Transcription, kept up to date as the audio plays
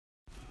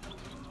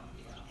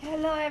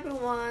Hello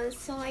everyone!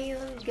 So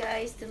ngayon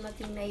guys,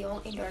 dumating na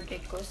yung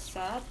in-order ko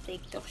sa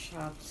TikTok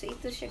shop. So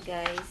ito siya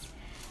guys.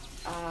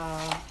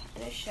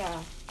 Ano siya?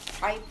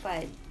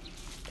 iPad.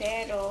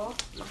 Pero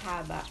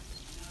mahaba.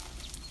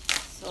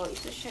 So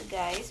ito siya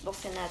guys.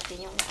 Buksan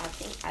natin yung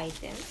ating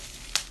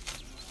items.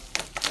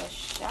 Ito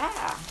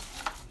siya.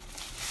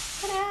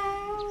 Tada!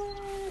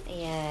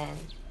 Ayan.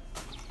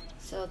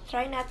 So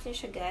try natin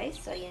siya guys.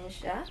 So ayan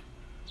siya.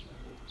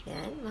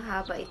 Ayan.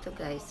 Mahaba ito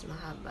guys.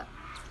 Mahaba.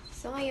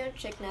 So, ngayon,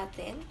 check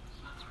natin.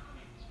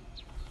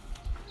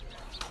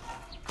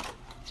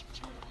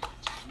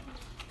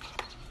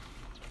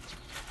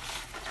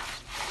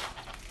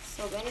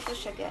 So, ganito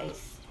siya,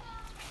 guys.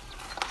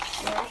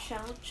 Meron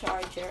siyang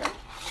charger.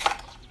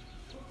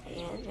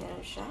 Ayan,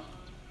 meron siya.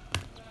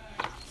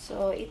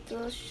 So,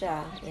 ito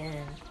siya.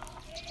 Ayan.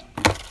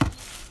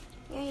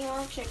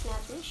 Ngayon, check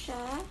natin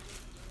siya.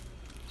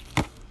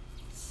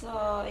 So,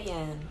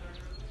 ayan.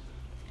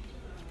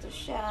 Ito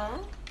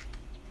siya.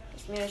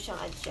 Meron siyang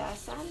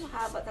adjustan.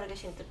 Mahaba talaga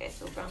siya ito kaya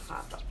sobrang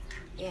haba.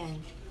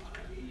 Ayan.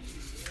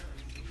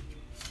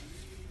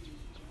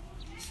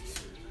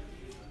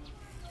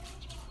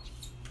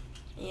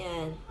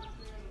 Ayan.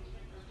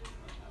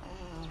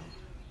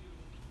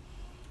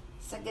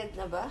 Sagad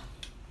na ba?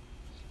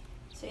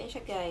 So, yan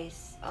siya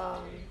guys.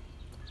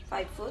 5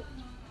 foot.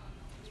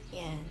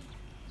 Ayan.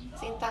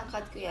 So, yung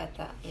tangkad ko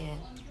yata.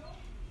 Ayan.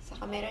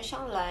 Saka meron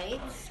siyang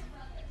lights.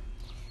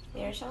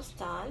 Meron siyang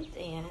stand.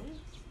 Ayan.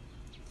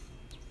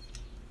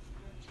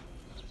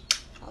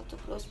 How to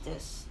close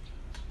this?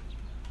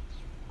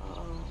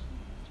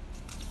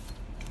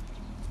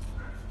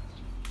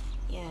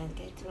 Yan,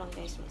 ganito lang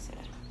guys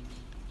magsara.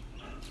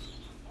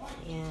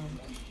 Yan.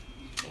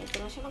 Ganito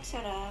lang siya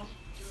magsara.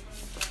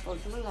 Tapos fold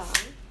mo lang.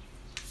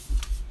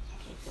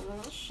 Ganito mo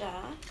lang siya.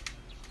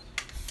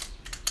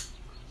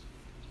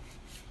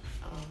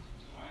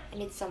 I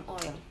need some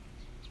oil.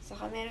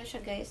 Saka meron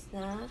siya guys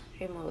na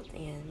remote.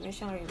 Ayan, meron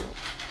siyang remote.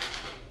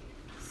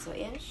 So,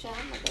 ayan siya.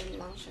 Madali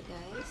lang siya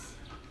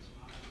guys.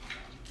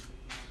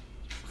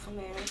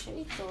 Meron siya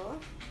nito.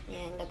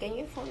 Yan. Lagay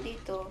niyo yung phone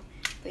dito.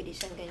 Pwede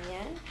siyang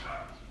ganyan.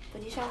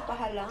 Pwede siyang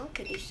pahalang.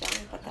 Pwede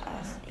siyang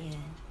pataas.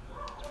 Ayan.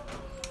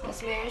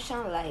 Tapos meron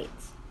siyang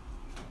lights.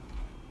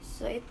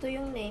 So, ito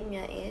yung name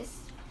niya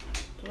is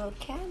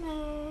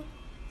Plokana.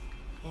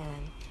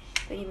 Ayan.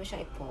 Pwede mo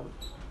siyang i-fold.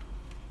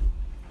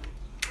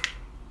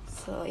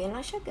 So, yan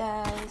lang siya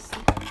guys.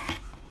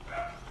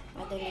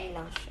 Madali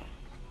lang siya.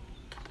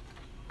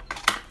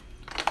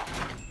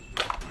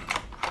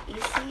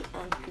 Easy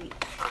and quick.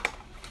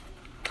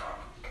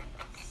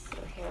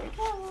 Here we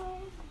go.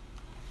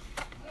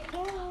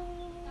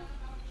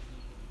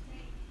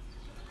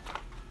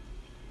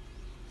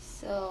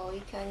 So, you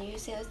can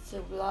use it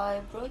to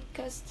live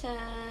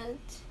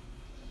broadcastant.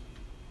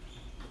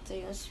 Ito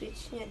yung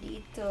switch niya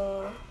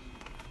dito.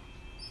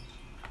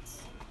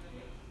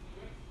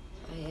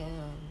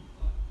 Ayan.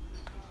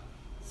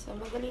 So,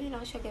 madali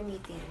lang siya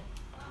gamitin.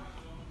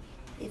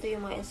 Ito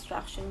yung mga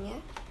instruction niya.